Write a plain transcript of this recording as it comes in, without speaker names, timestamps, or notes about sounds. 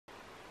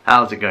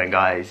How's it going,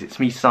 guys?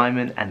 It's me,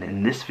 Simon, and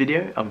in this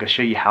video I'm going to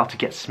show you how to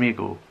get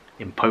Smeargle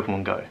in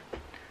Pokemon Go.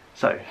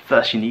 So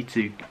first you need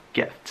to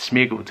get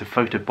Smeargle to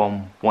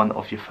photobomb one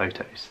of your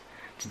photos.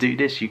 To do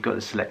this you've got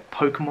to select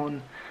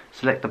Pokemon,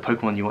 select the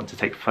Pokemon you want to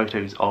take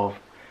photos of,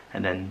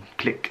 and then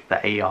click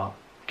the AR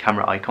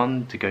camera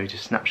icon to go to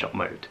snapshot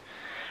mode.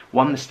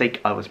 One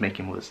mistake I was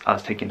making was I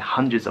was taking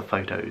hundreds of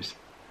photos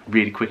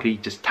really quickly,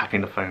 just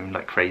tapping the phone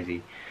like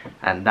crazy,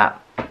 and that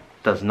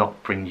does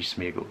not bring you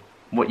Smeargle.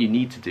 What you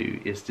need to do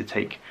is to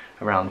take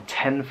around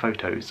 10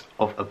 photos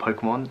of a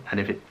Pokemon, and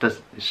if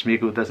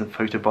Smeargle doesn't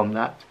photobomb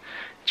that,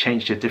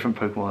 change to a different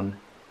Pokemon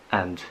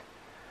and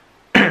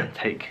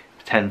take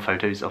 10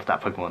 photos of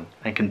that Pokemon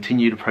and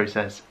continue the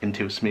process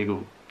until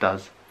Smeargle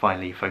does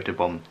finally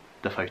photobomb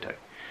the photo.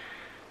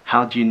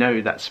 How do you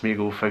know that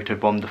Smeargle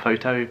photobombed the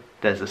photo?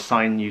 There's a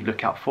sign you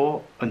look out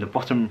for in the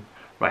bottom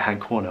right hand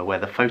corner where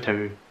the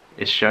photo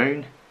is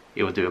shown.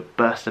 It will do a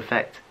burst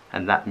effect,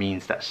 and that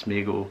means that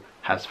Smeargle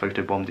has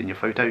photobombed in your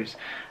photos,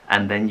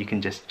 and then you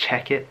can just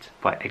check it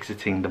by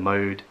exiting the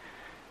mode,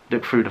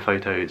 look through the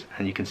photos,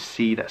 and you can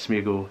see that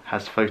Smeargle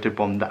has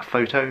photobombed that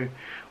photo.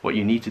 What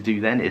you need to do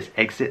then is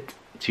exit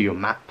to your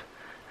map,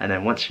 and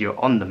then once you're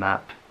on the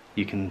map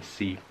you can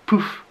see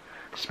poof,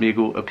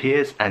 Smeargle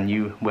appears and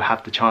you will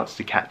have the chance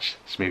to catch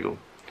Smeargle.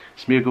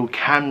 Smeargle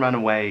can run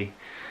away,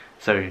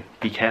 so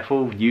be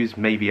careful. Use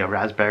maybe a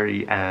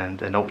raspberry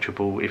and an ultra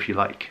ball if you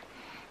like.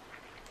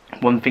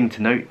 One thing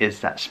to note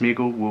is that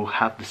Smeargle will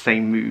have the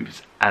same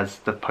moves as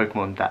the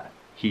Pokemon that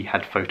he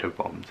had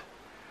photobombed.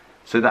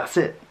 So that's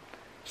it.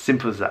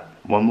 Simple as that.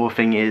 One more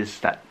thing is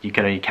that you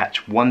can only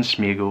catch one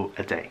Smeargle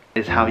a day.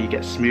 Is how you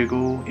get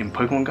Smeargle in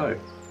Pokemon Go.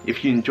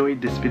 If you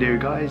enjoyed this video,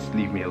 guys,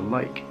 leave me a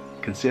like.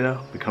 Consider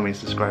becoming a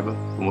subscriber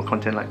for more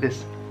content like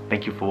this.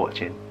 Thank you for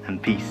watching,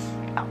 and peace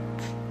out.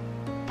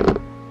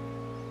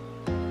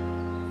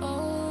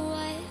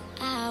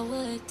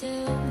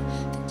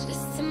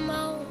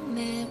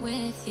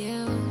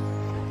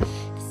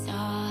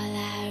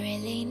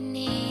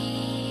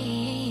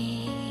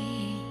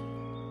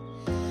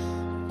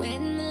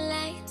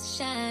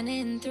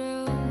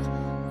 Through